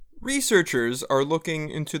Researchers are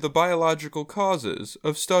looking into the biological causes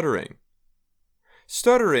of stuttering.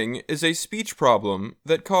 Stuttering is a speech problem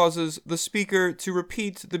that causes the speaker to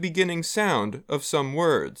repeat the beginning sound of some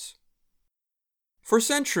words. For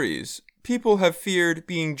centuries, people have feared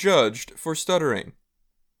being judged for stuttering.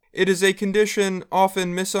 It is a condition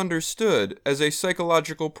often misunderstood as a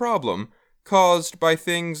psychological problem caused by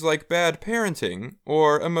things like bad parenting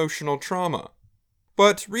or emotional trauma.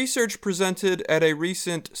 But research presented at a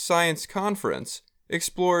recent science conference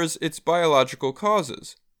explores its biological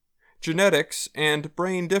causes, genetics, and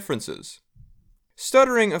brain differences.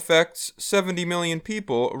 Stuttering affects 70 million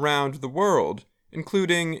people around the world,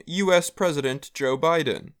 including U.S. President Joe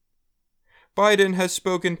Biden. Biden has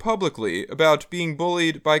spoken publicly about being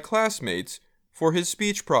bullied by classmates for his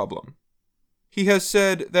speech problem. He has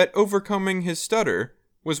said that overcoming his stutter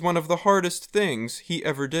was one of the hardest things he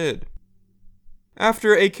ever did.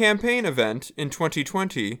 After a campaign event in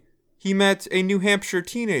 2020, he met a New Hampshire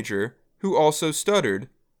teenager who also stuttered,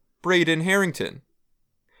 Braden Harrington.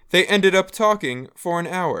 They ended up talking for an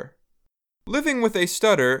hour. Living with a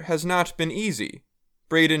stutter has not been easy,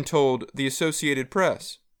 Braden told the Associated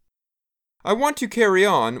Press. I want to carry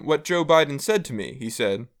on what Joe Biden said to me, he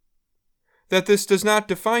said. That this does not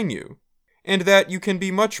define you, and that you can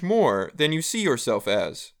be much more than you see yourself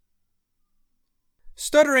as.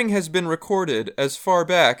 Stuttering has been recorded as far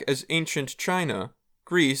back as ancient China,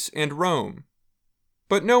 Greece, and Rome.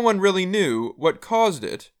 But no one really knew what caused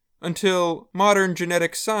it until modern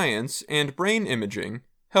genetic science and brain imaging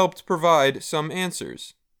helped provide some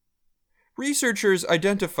answers. Researchers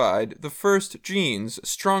identified the first genes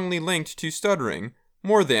strongly linked to stuttering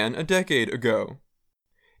more than a decade ago.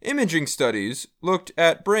 Imaging studies looked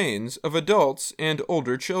at brains of adults and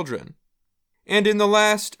older children. And in the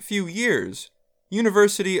last few years,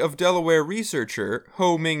 University of Delaware researcher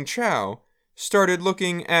Ho-Ming Chow started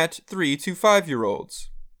looking at 3 to 5-year-olds.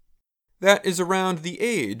 That is around the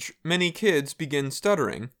age many kids begin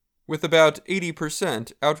stuttering, with about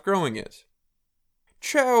 80% outgrowing it.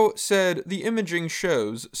 Chow said the imaging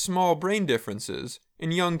shows small brain differences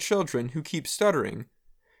in young children who keep stuttering,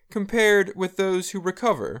 compared with those who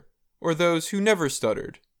recover or those who never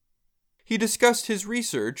stuttered. He discussed his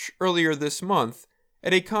research earlier this month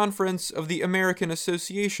at a conference of the American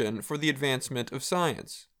Association for the Advancement of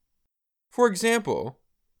Science. For example,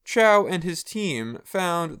 Chow and his team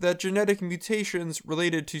found that genetic mutations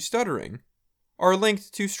related to stuttering are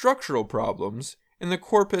linked to structural problems in the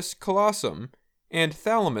corpus callosum and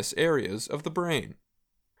thalamus areas of the brain.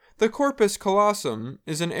 The corpus callosum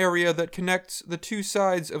is an area that connects the two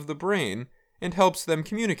sides of the brain and helps them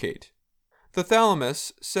communicate. The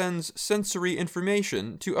thalamus sends sensory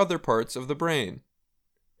information to other parts of the brain.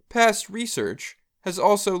 Past research has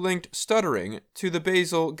also linked stuttering to the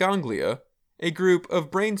basal ganglia, a group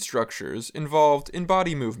of brain structures involved in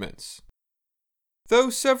body movements. Though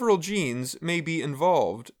several genes may be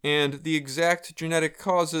involved and the exact genetic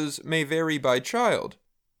causes may vary by child,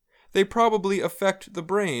 they probably affect the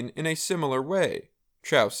brain in a similar way,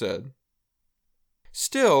 Chow said.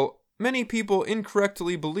 Still, many people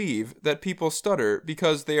incorrectly believe that people stutter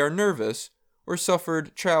because they are nervous or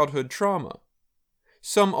suffered childhood trauma.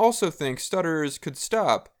 Some also think stutterers could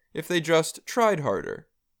stop if they just tried harder.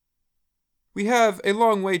 We have a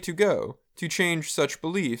long way to go to change such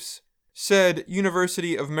beliefs, said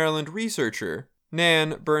University of Maryland researcher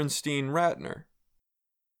Nan Bernstein-Ratner.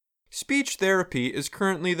 Speech therapy is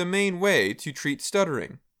currently the main way to treat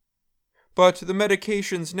stuttering, but the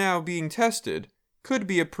medications now being tested could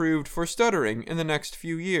be approved for stuttering in the next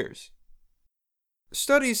few years.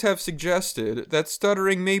 Studies have suggested that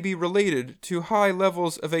stuttering may be related to high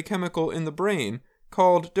levels of a chemical in the brain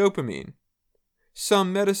called dopamine.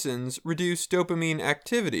 Some medicines reduce dopamine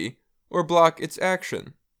activity or block its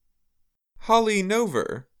action. Holly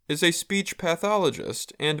Nover is a speech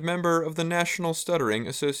pathologist and member of the National Stuttering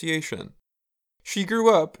Association. She grew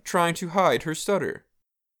up trying to hide her stutter.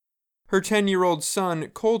 Her 10-year-old son,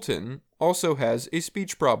 Colton, also has a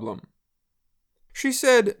speech problem. She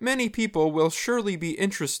said many people will surely be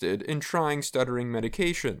interested in trying stuttering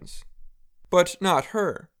medications, but not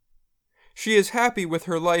her. She is happy with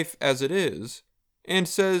her life as it is, and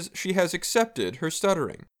says she has accepted her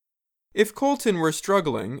stuttering. If Colton were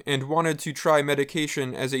struggling and wanted to try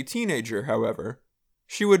medication as a teenager, however,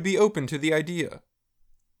 she would be open to the idea.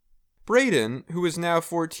 Braden, who is now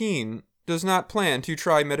 14, does not plan to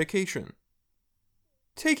try medication.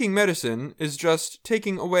 Taking medicine is just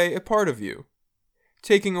taking away a part of you.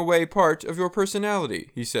 Taking away part of your personality,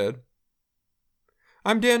 he said.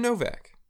 I'm Dan Novak.